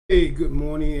Hey, good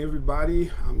morning,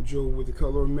 everybody. I'm Joe with the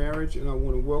Color of Marriage, and I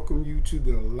want to welcome you to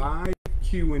the live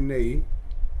Q&A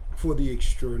for the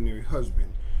Extraordinary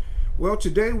Husband. Well,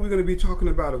 today we're going to be talking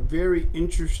about a very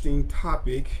interesting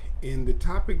topic, and the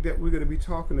topic that we're going to be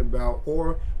talking about,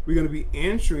 or we're going to be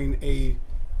answering a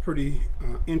pretty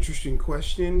interesting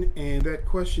question, and that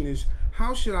question is,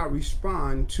 how should I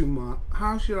respond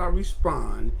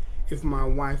if my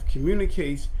wife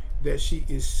communicates that she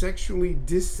is sexually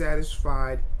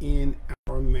dissatisfied in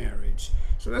our marriage?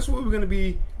 So that's what we're going to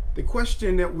be, the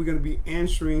question that we're going to be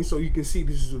answering. So you can see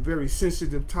this is a very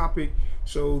sensitive topic.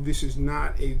 So this is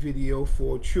not a video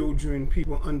for children,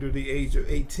 people under the age of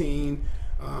 18.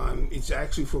 It's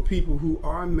actually for people who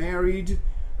are married.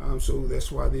 So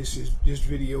that's why this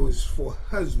video is for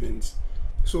husbands.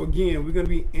 So again, we're going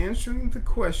to be answering the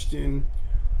question,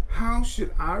 how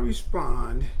should I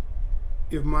respond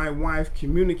if my wife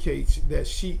communicates that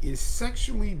she is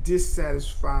sexually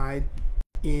dissatisfied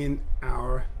in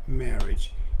our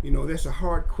marriage? You know, that's a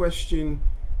hard question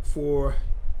for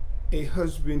a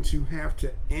husband to have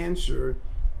to answer,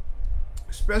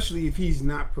 especially if he's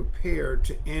not prepared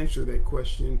to answer that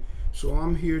question. So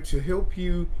I'm here to help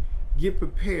you get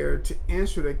prepared to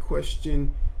answer that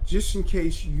question, just in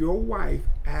case your wife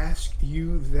asks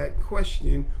you that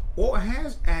question, or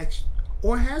has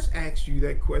asked you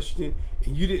that question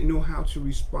and you didn't know how to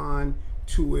respond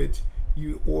to it.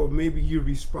 Or maybe you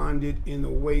responded in a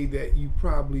way that you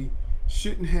probably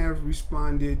shouldn't have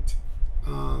responded.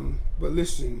 But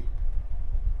listen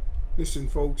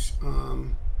folks,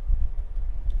 I'm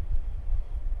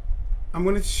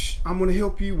gonna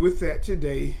help you with that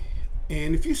today.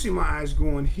 And if you see my eyes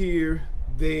going here,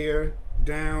 there,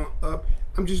 down, up,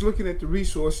 I'm just looking at the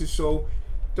resources, so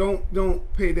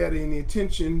don't pay that any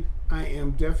attention. I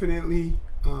am definitely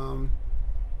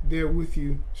there with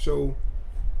you. So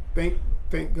thank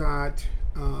God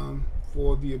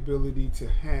for the ability to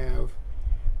have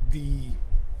the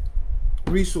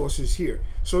resources here.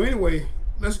 So anyway,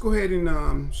 let's go ahead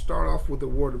and start off with a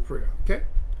word of prayer. Okay?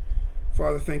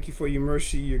 Father, thank you for your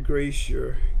mercy, your grace,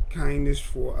 your kindness,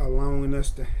 for allowing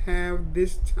us to have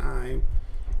this time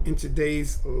in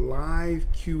today's live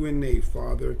Q&A,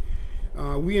 Father.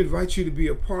 We invite you to be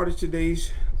a part of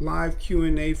today's live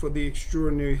Q&A for the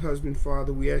Extraordinary Husband,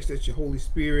 Father. We ask that your Holy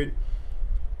Spirit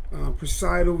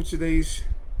preside over today's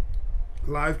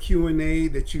live Q&A,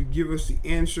 that you give us the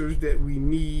answers that we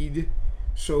need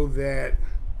so that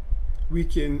we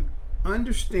can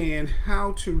understand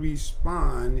how to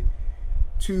respond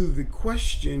to the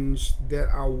questions that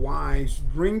our wives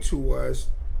bring to us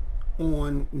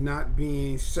on not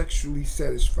being sexually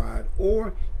satisfied,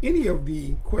 or any of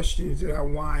the questions that our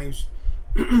wives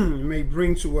may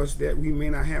bring to us that we may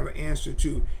not have an answer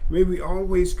to. May we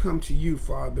always come to you,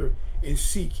 Father, and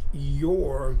seek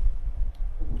your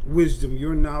wisdom,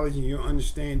 your knowledge, and your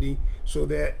understanding, so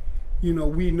that we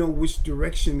know which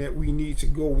direction that we need to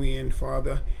go in,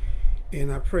 Father.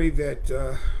 And I pray that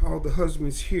all the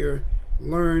husbands here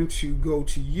learn to go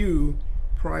to you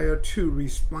prior to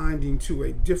responding to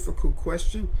a difficult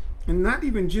question. And not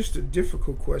even just a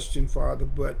difficult question, Father,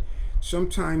 but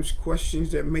sometimes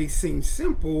questions that may seem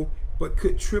simple but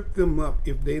could trip them up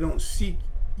if they don't seek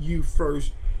you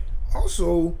first.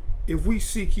 Also, if we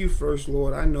seek you first,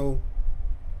 Lord, I know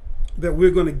that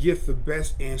we're going to get the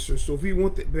best answer. So if we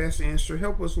want the best answer,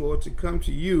 help us, Lord, to come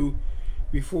to you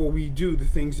before we do the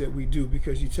things that we do,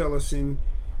 because you tell us in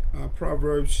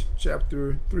Proverbs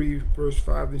chapter 3 verse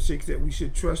 5 and 6 that we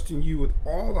should trust in you with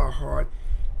all our heart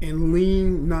and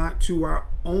lean not to our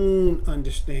own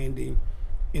understanding,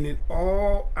 and in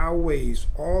all our ways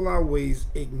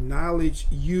acknowledge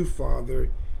you, Father,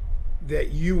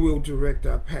 that you will direct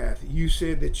our path. You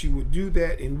said that you would do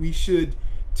that, and we should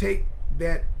take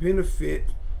that benefit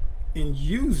and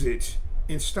use it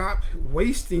and stop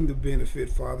wasting the benefit,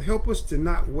 Father. Help us to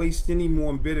not waste any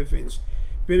more benefits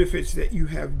that you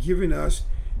have given us,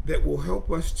 that will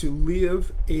help us to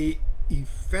live a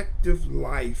effective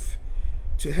life,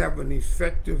 to have an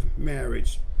effective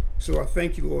marriage. So I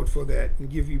thank you, Lord, for that, and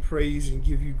give you praise and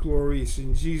give you glory. It's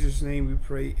in Jesus' name we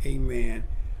pray, amen.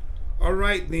 All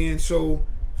right then, so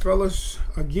fellas,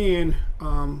 again,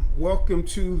 welcome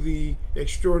to the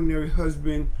Extraordinary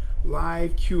Husband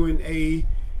live Q&A.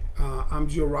 I'm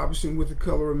Joe Robinson with the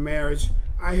Color of Marriage.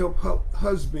 I help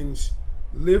husbands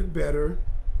live better,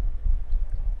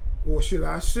 or should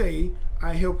I say,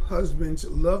 I help husbands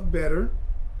love better,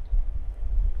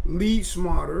 lead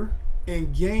smarter,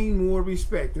 and gain more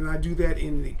respect. And I do that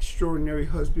in the Extraordinary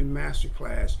Husband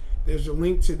Masterclass. There's a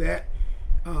link to that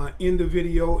in the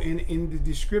video and in the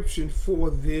description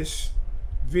for this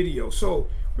video. So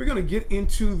we're going to get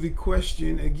into the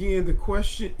question. Again, the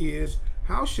question is,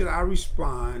 how should I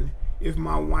respond if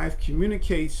my wife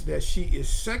communicates that she is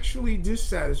sexually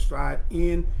dissatisfied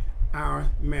in our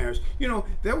marriage? You know,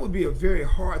 that would be a very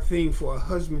hard thing for a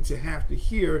husband to have to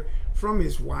hear from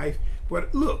his wife.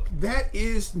 But look, that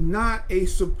is not a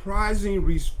surprising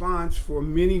response for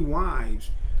many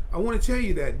wives. I want to tell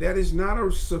you that that is not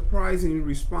a surprising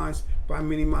response by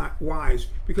many wives,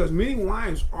 because many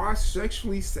wives are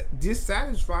sexually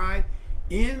dissatisfied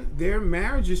in their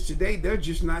marriages today. They're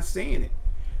just not saying it.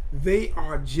 They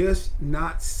are just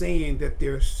not saying that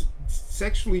they're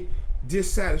sexually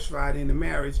dissatisfied in the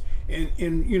marriage. And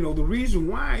you know, the reason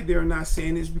why they're not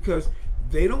saying it is because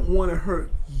they don't want to hurt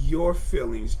your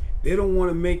feelings. They don't want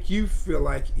to make you feel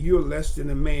like you're less than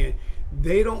a man.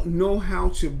 They don't know how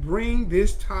to bring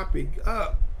this topic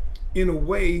up in a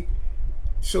way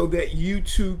so that you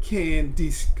two can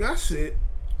discuss it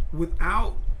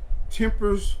without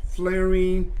tempers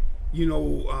flaring, you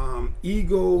know,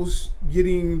 egos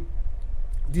getting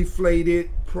deflated,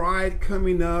 pride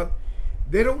coming up.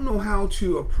 They don't know how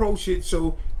to approach it,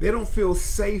 so they don't feel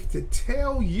safe to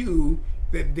tell you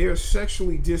that they're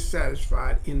sexually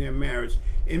dissatisfied in their marriage.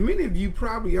 And many of you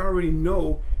probably already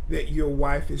know that your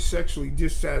wife is sexually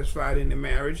dissatisfied in the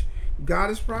marriage. God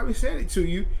has probably said it to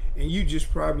you, and you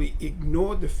just probably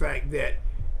ignored the fact that,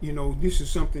 you know, this is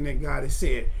something that God has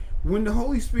said. When the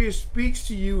Holy Spirit speaks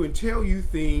to you and tell you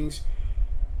things,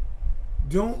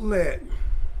 don't let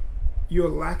your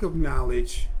lack of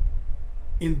knowledge,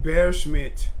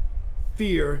 embarrassment,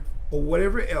 fear, or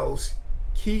whatever else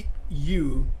keep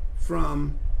you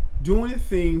from doing the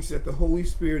things that the Holy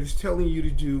Spirit is telling you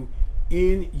to do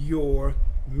in your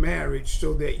marriage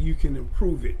so that you can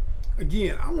improve it.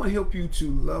 Again, I want to help you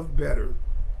to love better.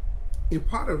 And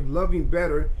part of loving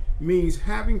better means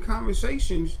having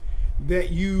conversations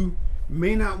that you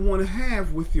may not want to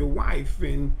have with your wife,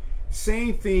 and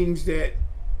saying things that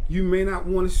you may not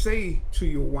want to say to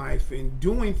your wife, and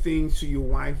doing things to your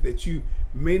wife that you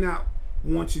may not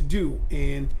want to do.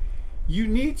 And you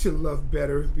need to love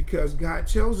better, because God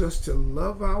tells us to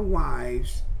love our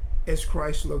wives as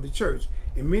Christ loved the church.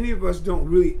 And many of us don't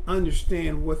really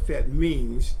understand what that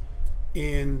means.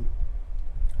 And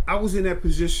I was in that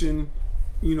position,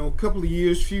 you know,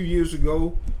 few years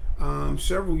ago,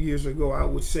 several years ago, I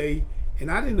would say, and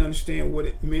I didn't understand what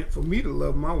it meant for me to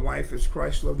love my wife as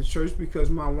Christ loved the church, because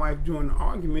my wife during the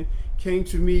argument came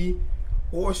to me,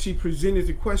 or she presented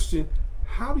the question,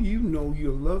 how do you know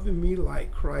you're loving me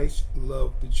like Christ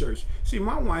loved the church? See,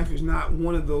 my wife is not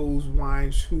one of those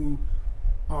wives who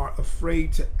are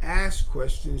afraid to ask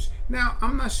questions. Now,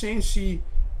 I'm not saying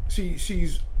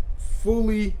she's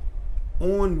fully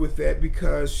on with that,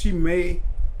 because she may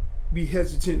be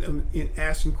hesitant in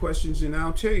asking questions, and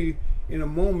I'll tell you in a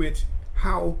moment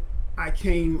how I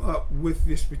came up with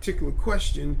this particular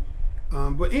question.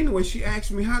 But anyway, she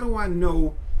asked me, how do I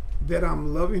know that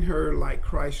I'm loving her like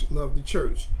Christ loved the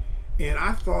church? And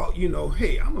I thought, you know,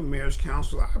 hey, I'm a marriage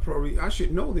counselor. I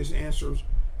should know this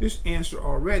answer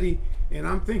already. And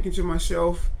I'm thinking to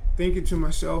myself,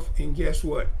 and guess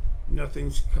what?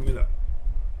 Nothing's coming up.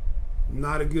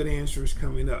 Not a good answer is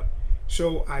coming up.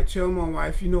 So I tell my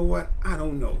wife, you know what? I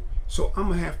don't know. So I'm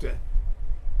gonna have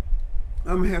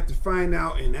to find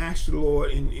out and ask the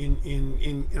Lord,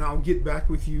 and I'll get back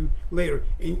with you later.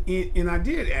 And I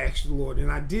did ask the Lord, and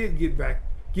I did get back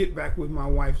with my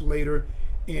wife later.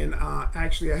 And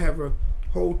actually, I have a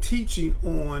whole teaching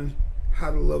on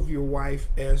how to love your wife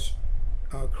as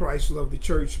Christ loved the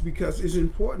church, because it's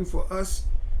important for us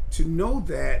to know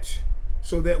that,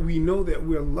 so that we know that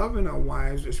we're loving our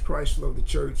wives as Christ loved the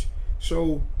church.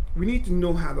 So we need to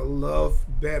know how to love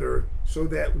better, so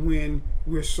that when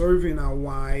we're serving our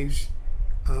wives,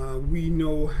 we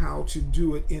know how to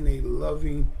do it in a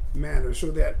loving manner,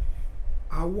 so that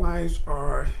our wives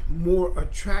are more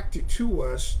attracted to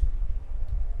us,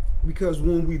 because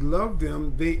when we love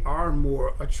them, they are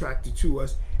more attracted to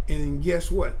us. And guess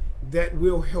what? That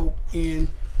will help in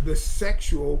the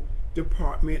sexual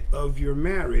department of your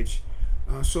marriage.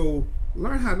 So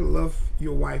learn how to love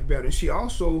your wife better. And she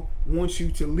also wants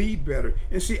you to lead better.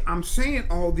 And see, I'm saying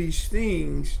all these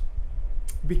things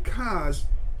because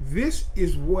this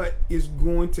is what is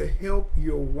going to help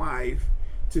your wife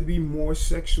to be more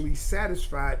sexually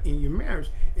satisfied in your marriage.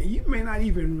 And you may not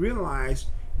even realize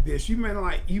this. You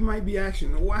might be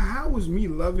asking, well, how is me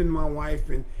loving my wife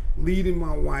and leading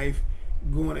my wife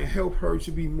going to help her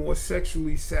to be more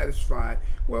sexually satisfied?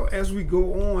 Well, as we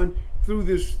go on through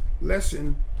this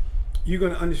lesson, you're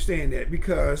going to understand that,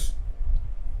 because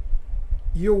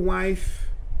your wife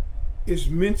is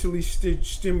mentally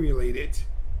stimulated.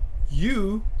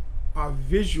 You are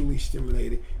visually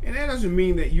stimulated. And that doesn't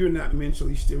mean that you're not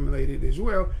mentally stimulated as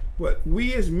well, but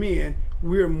we as men,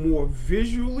 we're more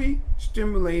visually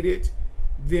stimulated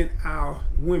than our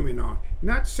women are.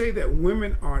 Not to say that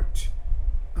women aren't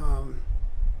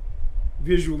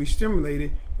visually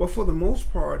stimulated, but for the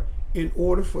most part, in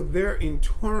order for their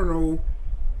internal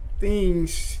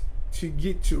things to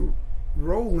get to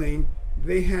rolling,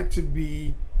 they have to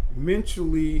be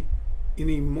mentally and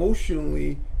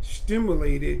emotionally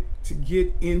stimulated to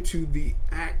get into the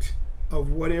act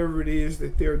of whatever it is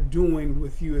that they're doing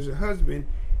with you as a husband.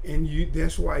 And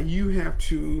that's why you have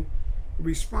to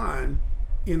respond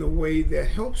in a way that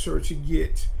helps her to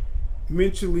get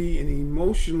mentally and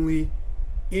emotionally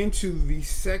into the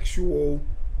sexual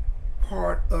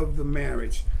part of the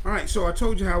marriage. All right, so I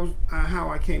told you how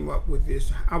I came up with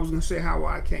this. I was going to say how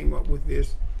I came up with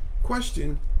this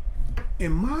question,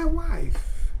 and my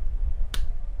wife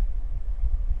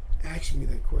asked me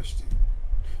that question.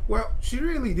 Well, she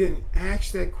really didn't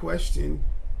ask that question.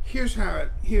 Here's how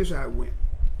it went.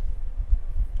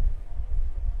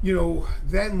 You know,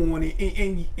 that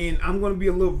morning, and I'm going to be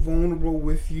a little vulnerable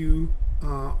with you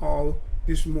all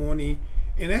this morning,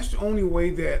 and that's the only way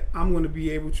that I'm going to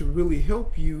be able to really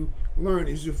help you learn,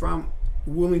 is if I'm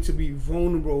willing to be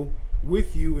vulnerable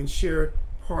with you and share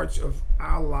parts of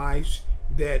our lives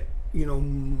that, you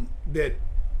know, that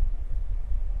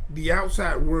the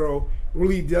outside world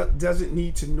really doesn't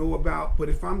need to know about. But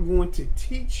if I'm going to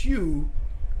teach you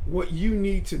what you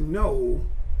need to know,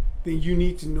 then you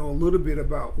need to know a little bit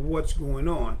about what's going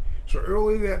on. So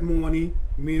early that morning,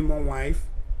 me and my wife,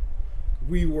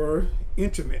 we were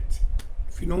intimate.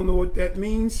 If you don't know what that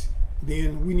means,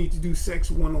 then we need to do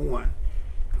sex 101.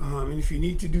 And if you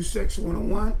need to do sex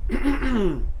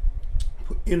 101,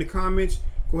 in the comments,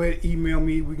 go ahead and email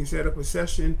me. We can set up a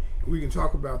session and we can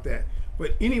talk about that.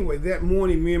 But anyway, that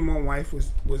morning, me and my wife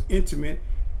was intimate,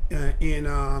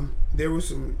 and there was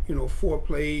some, you know,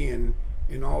 foreplay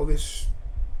and all this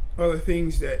other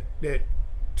things that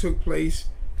took place,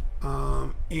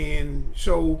 and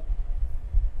so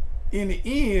in the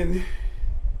end,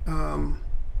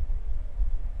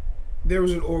 there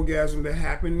was an orgasm that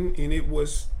happened, and it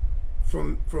was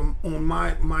from on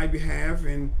my behalf,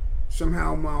 and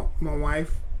somehow my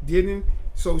wife didn't.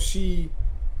 So she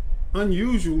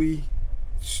unusually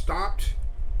stopped,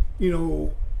 you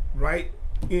know, right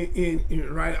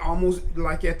right almost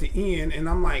like at the end, and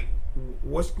I'm like,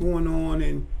 what's going on,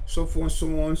 and so forth and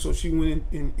so on. So she went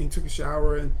in and took a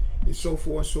shower and so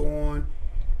forth and so on,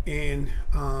 and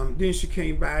then she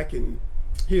came back, and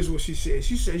here's what she said.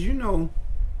 She says, you know,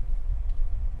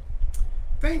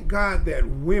 thank God that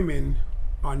women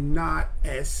are not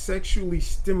as sexually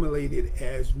stimulated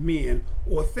as men,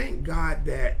 or thank God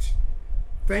that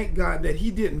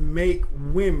he didn't make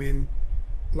women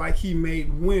like he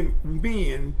made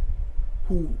men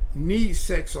who need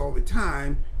sex all the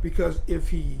time, because if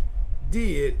he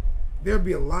did, there'd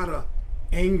be a lot of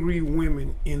angry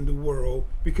women in the world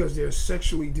because they're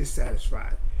sexually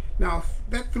dissatisfied. Now,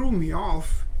 that threw me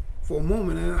off for a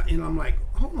moment, and I'm like,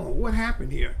 hold on, what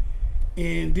happened here?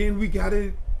 And then we got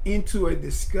into a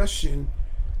discussion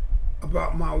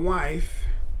about my wife.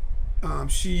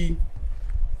 She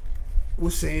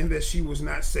was saying that she was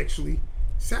not sexually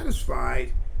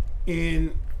satisfied,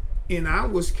 and I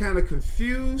was kind of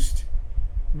confused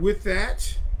with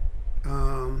that.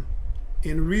 And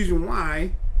the reason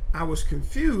why I was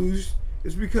confused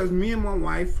is because me and my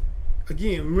wife,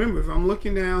 again, remember, if I'm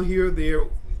looking down here, there are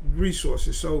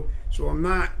resources. So I'm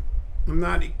not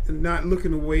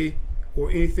looking away or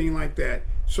anything like that.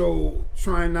 So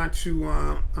trying not to,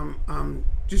 I'm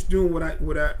just doing what I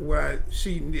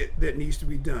see that needs to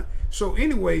be done. So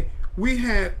anyway, we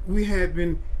had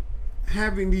been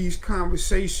having these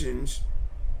conversations,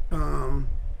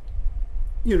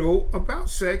 you know, about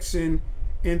sex and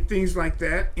things like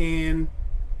that, and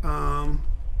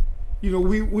you know,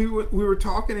 we were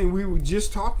talking, and we were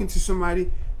just talking to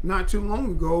somebody not too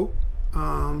long ago.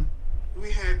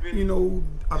 We had been, you know,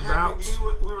 about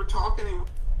we were talking,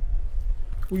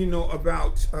 you know,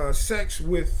 about sex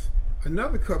with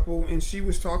another couple, and she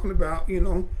was talking about, you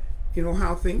know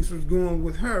how things was going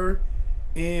with her,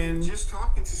 and just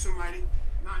talking to somebody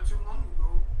not too long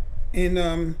ago,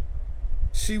 and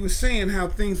she was saying how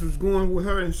things was going with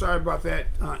her, and sorry about that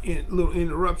little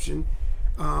interruption,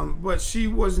 but she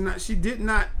didn't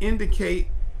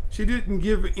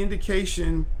give an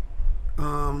indication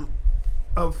of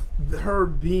her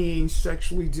being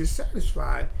sexually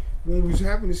dissatisfied when we was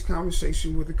having this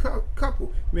conversation with a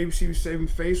couple. Maybe she was saving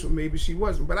face, or maybe she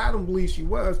wasn't, but I don't believe she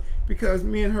was, because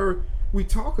me and her, we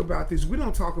talk about this. We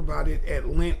don't talk about it at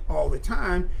length all the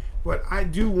time, but I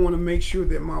do want to make sure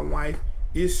that my wife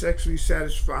is sexually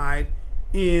satisfied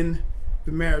in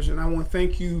the marriage. And I want to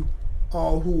thank you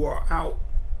all who are out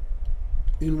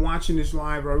and watching this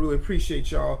live. I really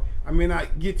appreciate y'all. I may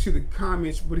not get to the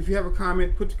comments, but if you have a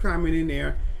comment, put the comment in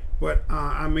there. But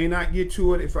I may not get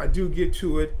to it. If I do get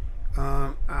to it,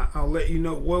 I'll let you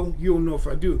know. Well, you'll know if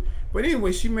I do. But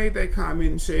anyway, she made that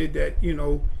comment and said that, you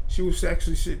know, she was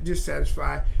sexually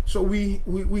dissatisfied. So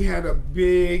we had a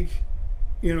big,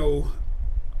 you know,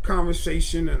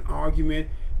 conversation and argument.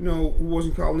 You know, we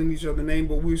wasn't calling each other names,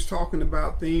 but we was talking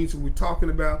about things. We were talking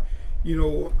about, you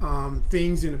know,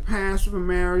 things in the past of a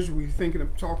marriage. We were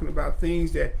talking about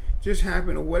things that just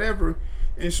happened or whatever.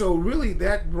 And so really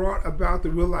that brought about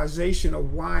the realization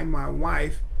of why my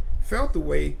wife felt the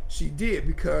way she did,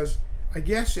 because I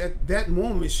guess at that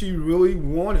moment she really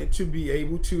wanted to be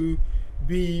able to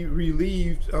be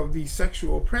relieved of the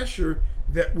sexual pressure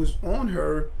that was on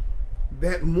her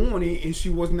that morning, and she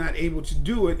was not able to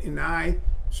do it, and I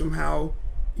somehow,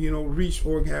 you know, reached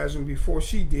orgasm before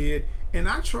she did. And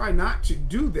I try not to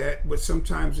do that, but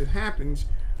sometimes it happens,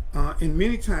 and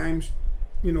many times,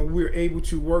 you know, we're able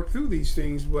to work through these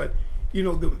things. But you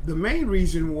know, the main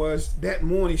reason was that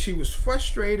morning she was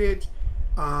frustrated,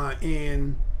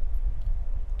 and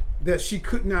that she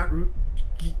could not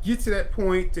get to that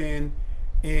point, and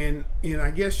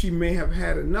I guess she may have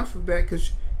had enough of that,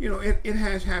 because you know it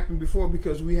has happened before,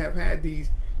 because we have had these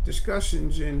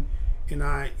discussions, and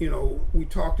I, you know, we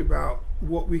talked about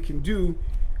what we can do,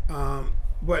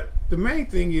 but the main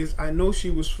thing is I know she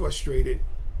was frustrated,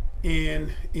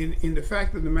 and in the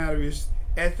fact of the matter is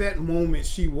at that moment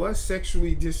she was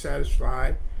sexually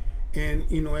dissatisfied. And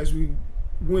you know, as we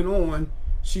went on,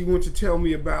 she went to tell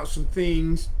me about some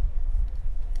things,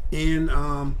 and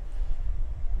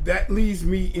that leads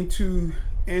me into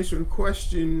answering the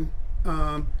question,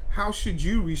 how should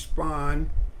you respond,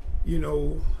 you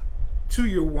know, to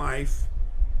your wife,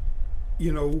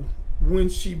 you know, when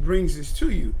she brings this to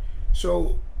you.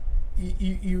 So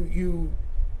you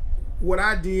what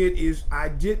I did is I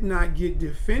did not get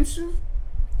defensive,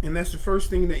 and that's the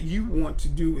first thing that you want to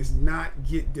do, is not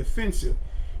get defensive.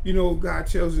 You know, God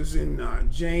tells us in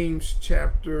James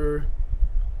chapter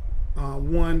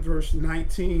 1 verse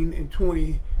 19 and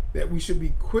 20 that we should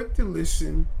be quick to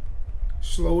listen,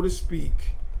 slow to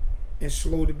speak, and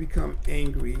slow to become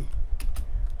angry.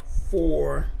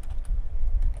 For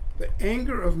the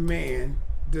anger of man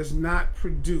does not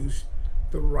produce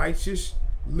the righteous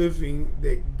living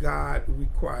that God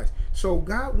requires. So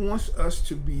God wants us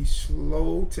to be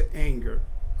slow to anger,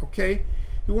 okay?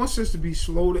 He wants us to be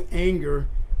slow to anger,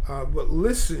 but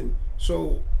listen.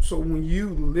 So when you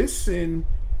listen,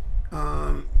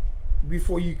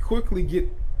 before you quickly get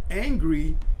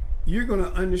angry, you're going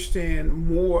to understand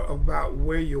more about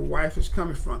where your wife is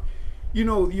coming from. You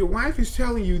know, your wife is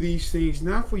telling you these things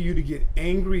not for you to get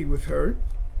angry with her,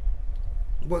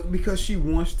 but because she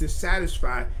wants to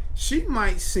satisfy. She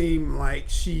might seem like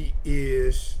she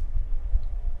is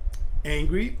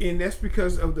angry, and that's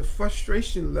because of the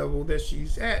frustration level that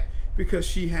she's at, because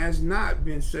she has not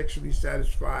been sexually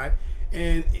satisfied.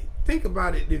 And think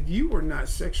about it, if you were not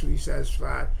sexually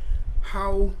satisfied,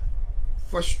 how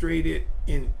frustrated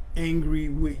and angry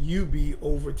would you be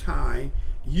over time?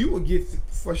 You would get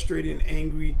frustrated and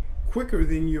angry quicker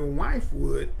than your wife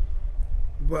would,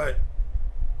 but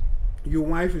your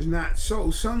wife is not.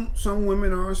 So some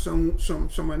women are, some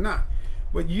are not.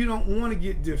 But you don't want to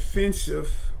get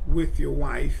defensive with your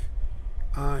wife.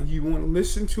 You want to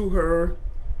listen to her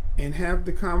and have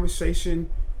the conversation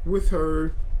with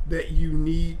her that you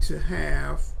need to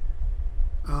have,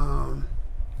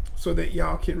 so that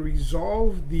y'all can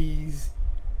resolve this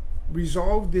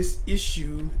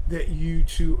issue that you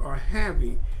two are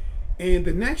having. And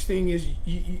the next thing is,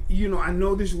 you know, I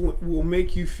know this will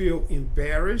make you feel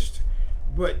embarrassed,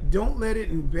 but don't let it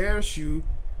embarrass you.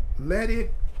 Let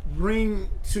it bring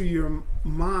to your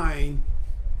mind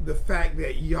the fact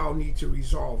that y'all need to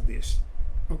resolve this,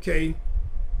 okay?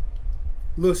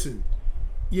 Listen,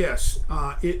 yes,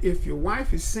 if your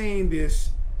wife is saying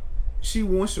this, she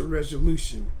wants a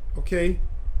resolution, okay?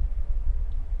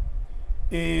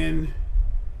 And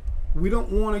we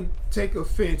don't want to take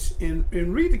offense. And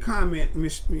read the comment,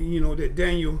 you know, that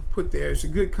Daniel put there. It's a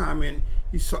good comment.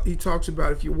 He talks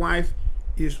about if your wife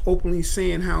is openly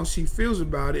saying how she feels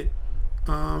about it,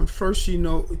 first she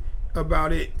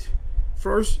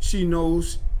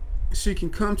knows she can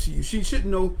come to you. She should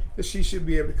know that she should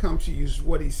be able to come to you, is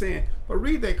what he's saying. But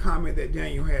read that comment that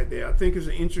Daniel had there. I think it's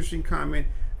an interesting comment,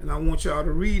 and I want y'all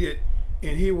to read it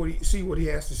and see what he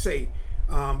has to say.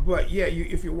 But yeah,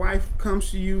 if your wife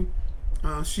comes to you,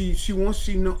 she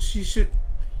should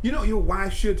You know, your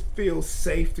wife should feel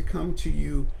safe to come to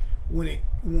you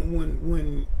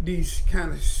when these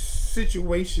kind of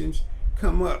situations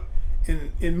come up.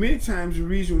 And many times the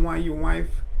reason why your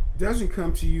wife doesn't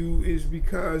come to you is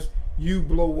because you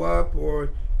blow up,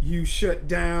 or you shut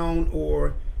down,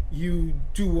 or you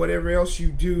do whatever else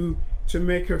you do to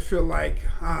make her feel like,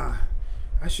 I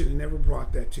should have never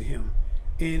brought that to him.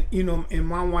 And you know, and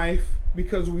my wife,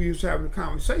 because we was having a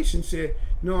conversation, said,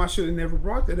 no, I should have never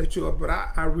brought that to her. But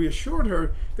I reassured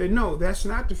her that no, that's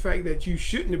not the fact that you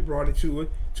shouldn't have brought it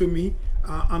to me.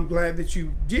 I'm glad that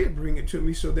you did bring it to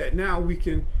me, so that now we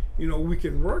can, you know, we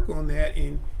can work on that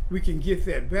and we can get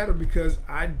that better, because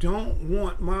I don't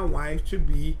want my wife to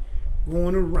be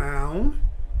going around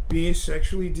being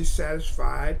sexually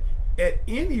dissatisfied at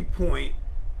any point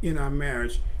in our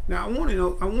marriage. Now, I want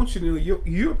you to know,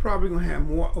 you're probably going to have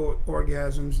more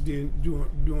orgasms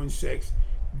during sex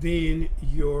than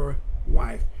your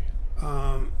wife,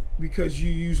 because you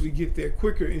usually get there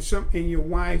quicker, and your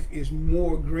wife is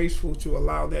more graceful to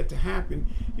allow that to happen.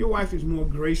 Your wife is more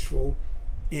graceful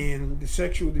in the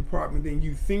sexual department than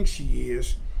you think she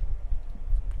is.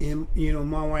 And you know,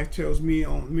 my wife tells me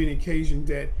on many occasions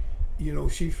that, you know,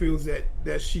 she feels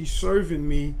that she's serving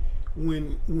me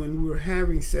when we're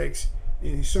having sex,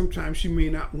 and sometimes she may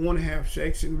not want to have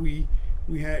sex, and we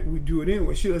do it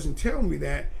anyway. She doesn't tell me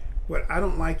that, but I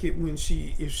don't like it when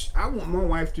I want my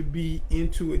wife to be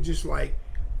into it just like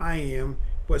I am,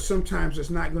 but sometimes it's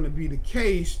not going to be the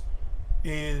case,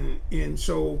 and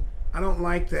so I don't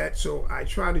like that. So I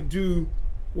try to do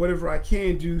whatever I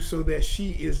can do so that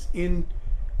she is in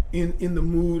the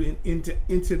mood and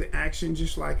into the action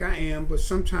just like I am. But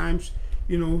sometimes,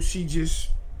 you know, she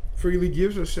just freely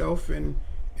gives herself, and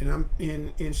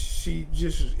she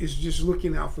is just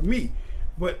looking out for me.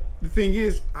 But the thing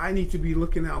is, I need to be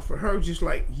looking out for her, just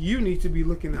like you need to be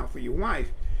looking out for your wife.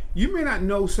 You may not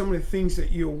know some of the things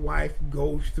that your wife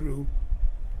goes through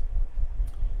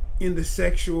in the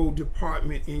sexual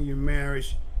department in your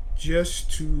marriage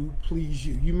just to please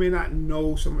you. You may not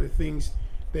know some of the things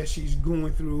that she's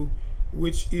going through,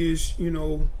 which is, you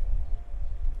know,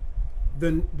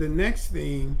 the next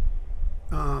thing.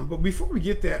 But before we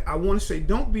get that, I want to say,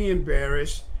 don't be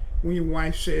embarrassed when your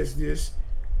wife says this.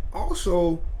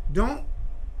 Also, don't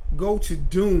go to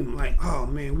doom, like, oh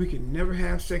man, we can never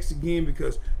have sex again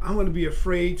because I'm going to be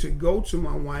afraid to go to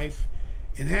my wife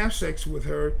and have sex with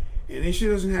her, and if she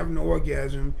doesn't have an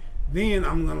orgasm, then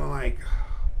I'm going to, like,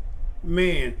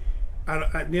 man,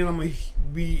 then I'm going to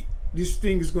be, this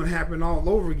thing is going to happen all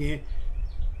over again.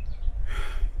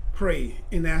 Pray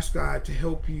and ask God to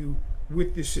help you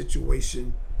with this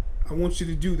situation. I want you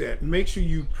to do that. Make sure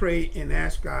you pray and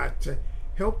ask God to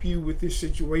help you with this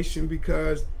situation,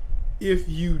 because if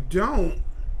you don't,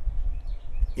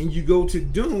 and you go to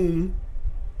doom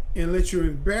and let your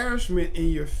embarrassment and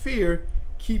your fear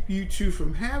keep you two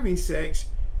from having sex,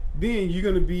 then you're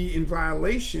going to be in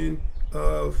violation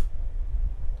of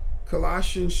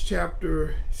Colossians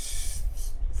chapter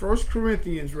 1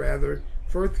 Corinthians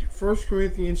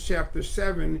chapter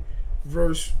 7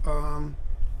 verse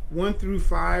 1 through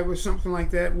 5 or something like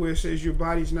that, where it says your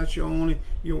body is not your own, and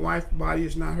your wife's body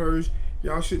is not hers.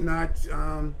 Y'all should not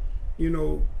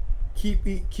keep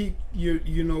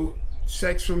your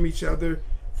sex from each other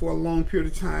for a long period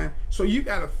of time. So you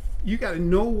gotta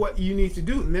know what you need to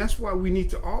do, and that's why we need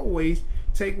to always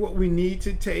take what we need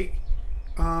to take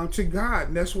to God.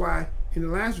 And that's why in the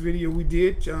last video we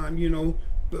did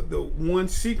the one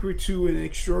secret to an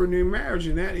extraordinary marriage,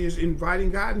 and that is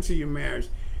inviting God into your marriage.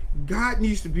 God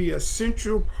needs to be a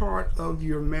central part of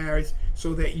your marriage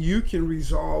so that you can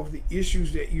resolve the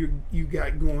issues that you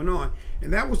got going on.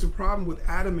 And that was the problem with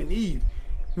Adam and Eve.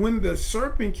 When the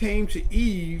serpent came to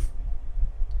Eve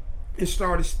and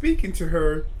started speaking to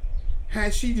her,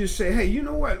 had she just said, hey, you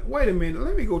know what, wait a minute,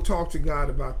 let me go talk to God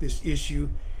about this issue,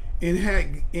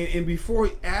 and before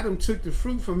Adam took the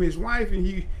fruit from his wife, and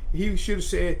he should have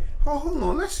said, oh, hold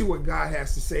on, let's see what God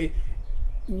has to say.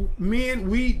 Men,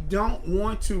 we don't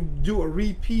want to do a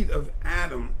repeat of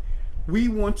Adam. We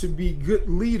want to be good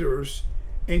leaders,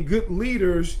 and good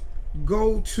leaders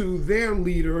go to their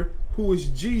leader, who is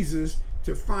Jesus,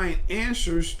 to find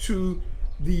answers to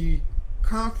the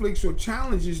conflicts or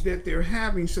challenges that they're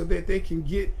having, so that they can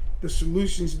get the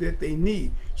solutions that they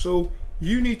need. So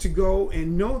you need to go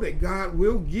and know that God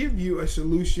will give you a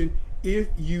solution if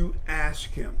you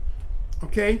ask him.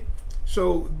 Okay?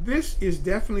 So this is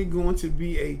definitely going to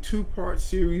be a two-part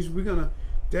series. We're going to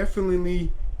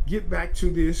definitely get back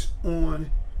to this on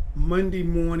Monday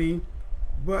morning.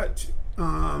 But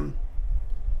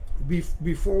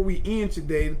before we end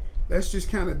today, let's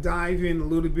just kind of dive in a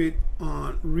little bit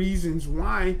on reasons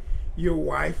why your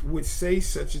wife would say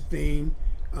such a thing,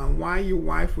 why your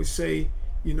wife would say,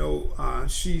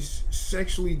 she's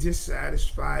sexually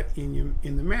dissatisfied in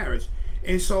the marriage.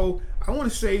 And so I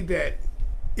want to say that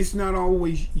it's not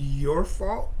always your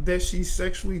fault that she's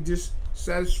sexually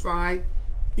dissatisfied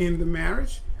in the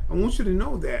marriage. I want you to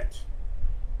know that.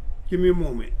 Give me a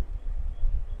moment.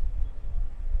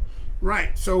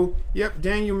 Right. So, yep,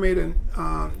 Daniel made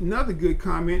another good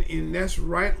comment, and that's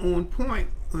right on point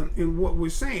in what we're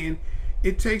saying.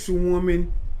 It takes a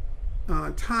woman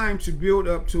time to build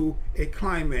up to a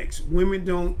climax. Women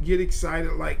don't get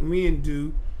excited like men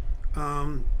do,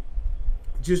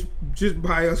 just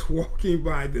by us walking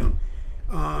by them.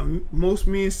 Most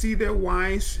men see their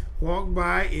wives walk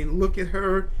by and look at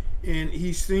her, and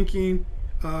he's thinking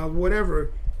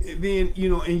whatever. Then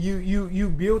and you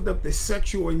build up the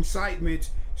sexual excitement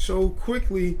so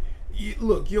quickly.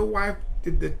 Look, your wife,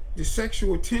 the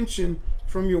sexual tension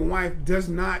from your wife does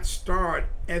not start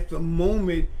at the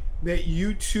moment that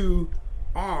you two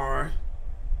are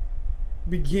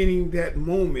beginning that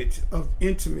moment of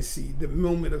intimacy, the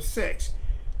moment of sex.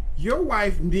 Your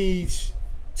wife needs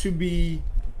to be,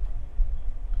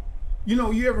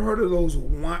 you ever heard of those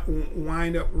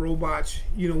wind up robots?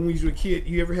 When you were a kid,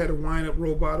 you ever had a wind up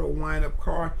robot or wind up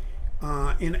car?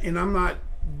 And I'm not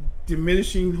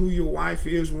diminishing who your wife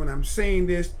is when I'm saying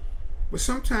this, but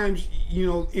sometimes,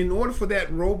 in order for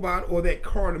that robot or that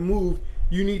car to move,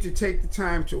 you need to take the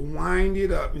time to wind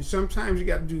it up. And sometimes you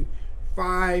got to do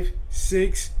 5,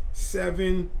 6,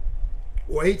 7,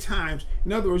 or 8 times.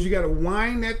 In other words, you got to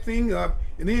wind that thing up,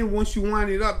 and then once you wind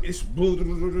it up, it's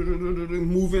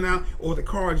moving out, or the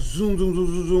car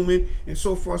zoom in, and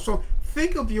so forth. So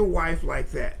think of your wife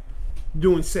like that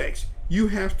doing sex. You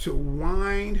have to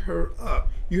wind her up.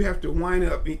 You have to wind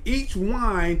it up. And each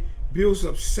wind builds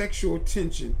up sexual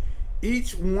tension.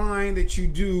 Each wind that you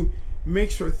do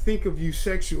makes her think of you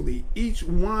sexually. Each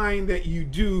wind that you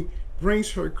do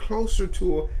brings her closer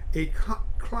to a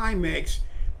climax.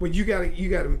 But you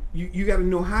gotta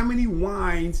know how many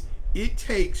winds it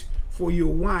takes for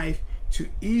your wife to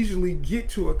easily get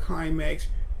to a climax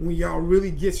when y'all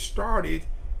really get started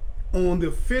on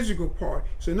the physical part.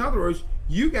 So in other words,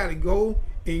 you gotta go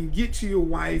and get to your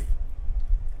wife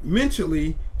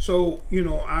mentally. So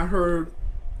I heard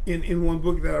in one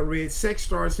book that I read, sex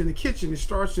starts in the kitchen. It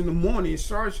starts in the morning. It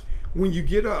starts when you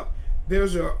get up.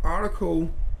 There's an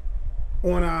article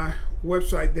on our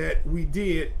website that we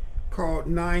did called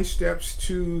 9 tips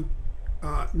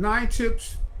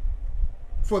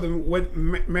for the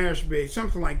marriage bed,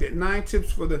 something like that. 9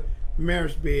 tips for the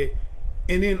marriage bed.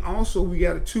 And then also we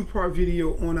got a 2-part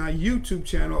video on our YouTube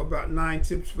channel about 9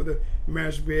 tips for the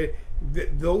marriage bed.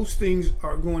 Those things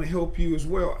are going to help you as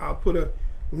well. I'll put a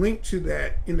link to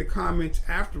that in the comments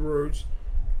afterwards.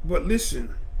 But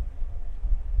listen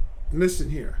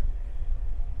here.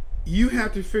 You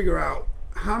have to figure out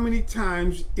how many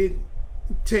times it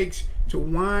takes to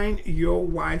wind your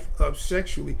wife up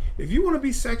sexually. If you want to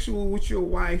be sexual with your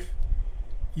wife,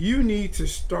 you need to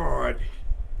start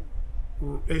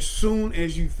as soon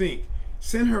as you think.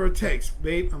 Send her a text,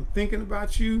 babe, I'm thinking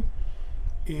about you,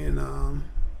 and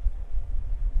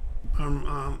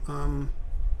I'm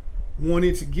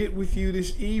wanting to get with you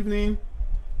this evening,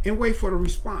 and wait for the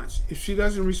response. If she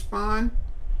doesn't respond,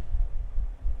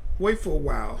 wait for a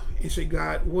while and say,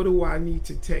 God, what do I need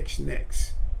to text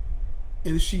next?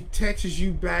 And if she texts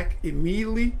you back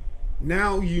immediately,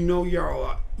 now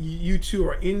you two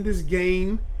are in this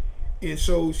game. And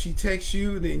so she texts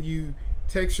you, then you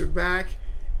text her back,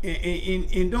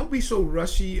 and don't be so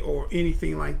rushy or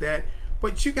anything like that.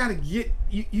 But you gotta get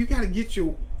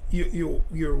your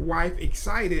wife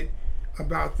excited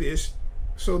about this,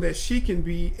 so that she can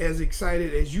be as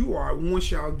excited as you are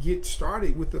once y'all get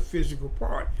started with the physical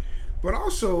part. But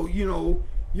also,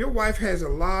 your wife has a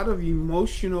lot of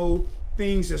emotional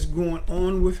things that's going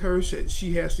on with her that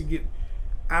she has to get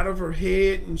out of her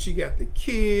head. And she got the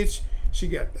kids, she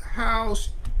got the house,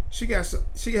 she has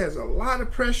a lot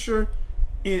of pressure,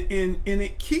 and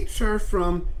it keeps her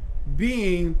from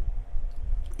being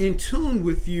in tune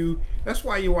with you. That's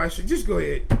why your wife said, just go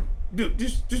ahead,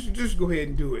 just go ahead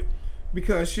and do it,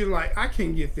 because she's like, I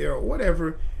can't get there or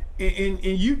whatever, and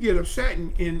you get upset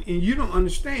and you don't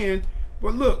understand.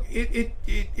 But look, it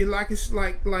like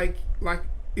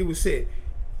it was said,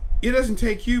 it doesn't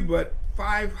take you but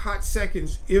 5 hot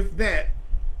seconds, if that,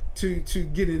 to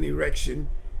get an erection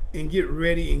and get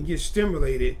ready and get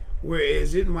stimulated,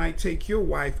 whereas it might take your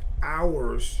wife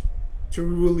hours to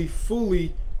really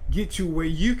fully get you where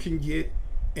you can get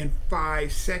in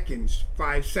 5 seconds.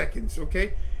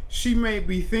 Okay, she may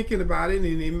be thinking about it,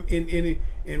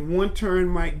 and one turn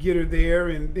might get her there,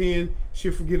 and then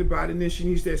she'll forget about it, and then she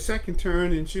needs that second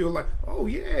turn, and she'll like, oh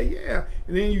yeah, yeah,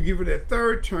 and then you give her that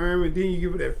third turn, and then you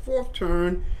give her that fourth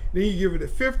turn, then you give her the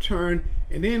fifth turn,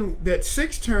 and then that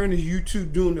sixth turn is you two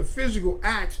doing the physical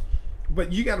acts.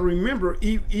 But you got to remember,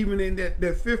 even in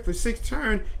that fifth or sixth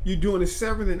turn, you're doing the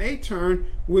seventh and eighth turn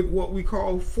with what we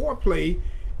call foreplay,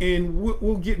 and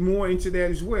we'll get more into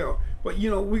that as well. But you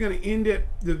know, we're going to end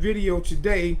the video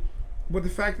today. But the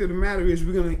fact of the matter is,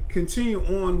 we're going to continue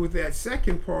on with that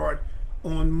second part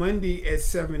on Monday at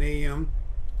 7 a.m.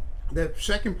 That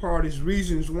second part is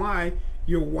reasons why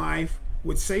your wife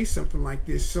would say something like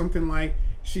this, something like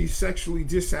she's sexually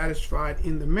dissatisfied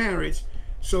in the marriage.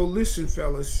 So listen,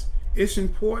 fellas, it's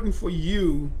important for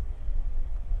you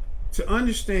to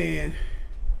understand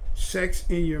sex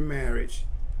in your marriage.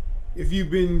 If you've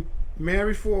been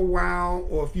married for a while,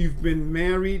 or if you've been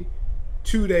married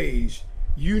 2 days,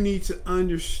 you need to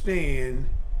understand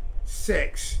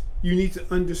sex. You need to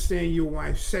understand your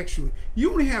wife sexually.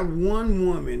 You only have one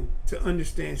woman to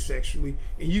understand sexually,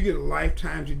 and you get a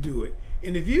lifetime to do it.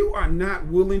 And if you are not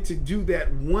willing to do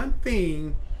that one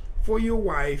thing for your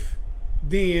wife,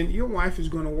 then your wife is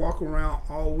going to walk around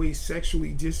always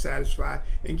sexually dissatisfied.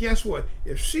 And guess what?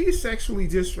 If she's sexually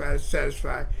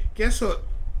dissatisfied, guess what?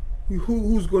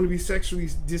 Who's going to be sexually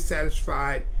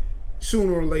dissatisfied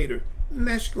sooner or later? And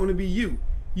that's going to be you.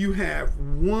 You have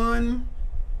one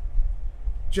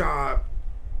job,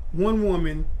 one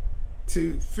woman,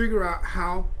 to figure out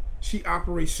how she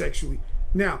operates sexually.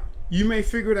 Now, you may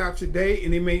figure it out today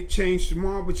and it may change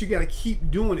tomorrow, but you got to keep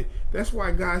doing it. That's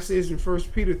why God says in 1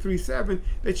 Peter 3:7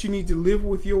 that you need to live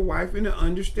with your wife in an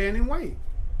understanding way.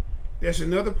 That's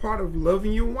another part of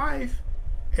loving your wife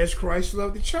as Christ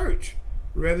loved the church.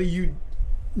 Whether you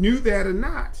knew that or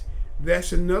not,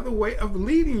 that's another way of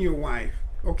leading your wife,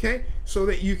 okay? So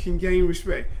that you can gain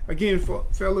respect. Again,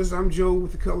 fellas, I'm Joe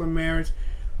with The Color of Marriage,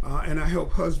 and I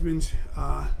help husbands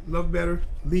love better,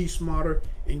 lead smarter,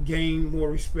 and gain more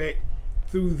respect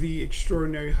through the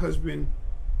Extraordinary Husband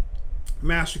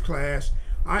Masterclass.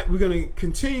 All right, we're going to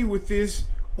continue with this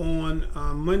on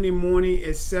Monday morning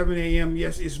at 7 a.m.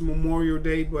 Yes, it's Memorial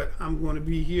Day, but I'm going to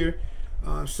be here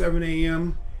 7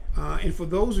 a.m. And for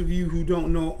those of you who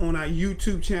don't know, on our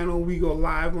YouTube channel, we go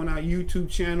live on our YouTube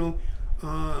channel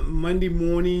Monday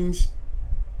mornings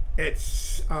at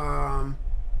 5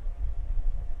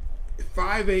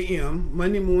 a.m.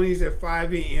 Monday mornings at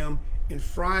 5 a.m. and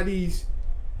Fridays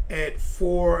at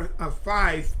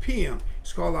 5 p.m.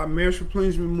 It's called our Marriage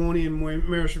Replenishment Morning and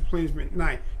Marriage Replenishment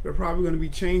Night. We're probably going to be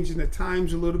changing the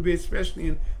times a little bit, especially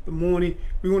in the morning.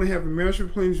 We want to have a Marriage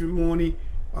Replenishment Morning,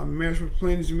 a Marriage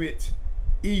Replenishment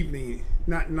Evening,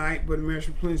 not night, but a Marriage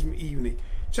Replenishment Evening.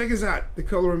 Check us out, The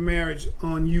Color of Marriage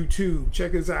on YouTube.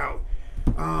 Check us out.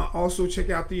 Also,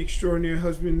 check out the Extraordinary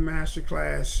Husband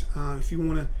Masterclass. If you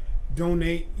want to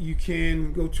donate, you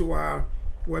can go to our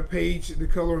webpage,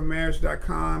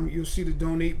 thecolorofmarriage.com. You'll see the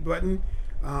donate button.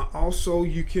 Also,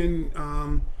 you can,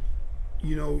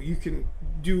 you can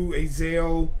do a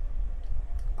Zelle,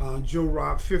 Joe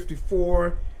Rob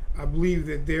 54. I believe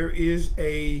that there is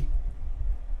a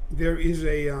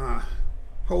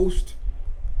post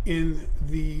in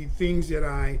the things that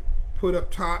I put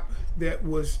up top that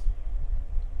was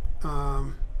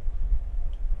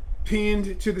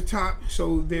pinned to the top.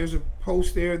 So there's a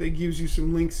post there that gives you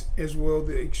some links as well,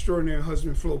 the Extraordinary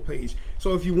Husband Flow page.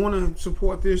 So if you want to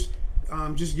support this,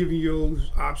 just giving you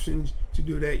those options to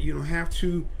do that. You don't have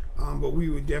to, but we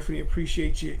would definitely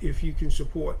appreciate you if you can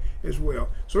support as well.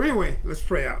 So anyway, let's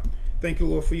pray out. Thank you,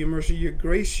 Lord, for your mercy, your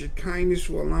grace, your kindness,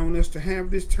 for allowing us to have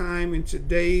this time in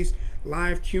today's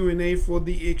live Q&A for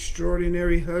the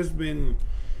Extraordinary Husband.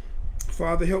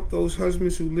 Father, help those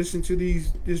husbands who listen to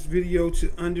this video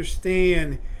to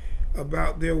understand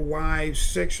about their wives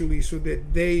sexually, so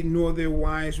that they nor their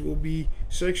wives will be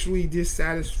sexually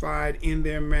dissatisfied in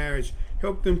their marriage.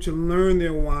 Help them to learn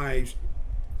their wives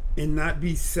and not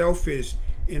be selfish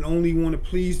and only want to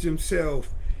please themselves.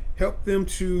 Help them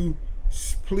to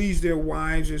please their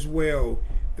wives as well.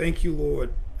 Thank you,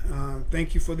 Lord.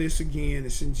 Thank you for this again.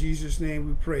 It's in Jesus' name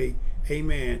we pray.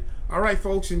 Amen. All right,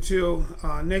 folks, until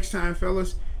next time,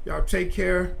 fellas, y'all take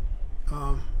care.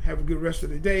 Have a good rest of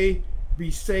the day. Be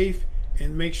safe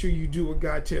and make sure you do what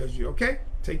God tells you, okay?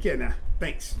 Take care now.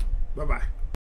 Thanks. Bye-bye.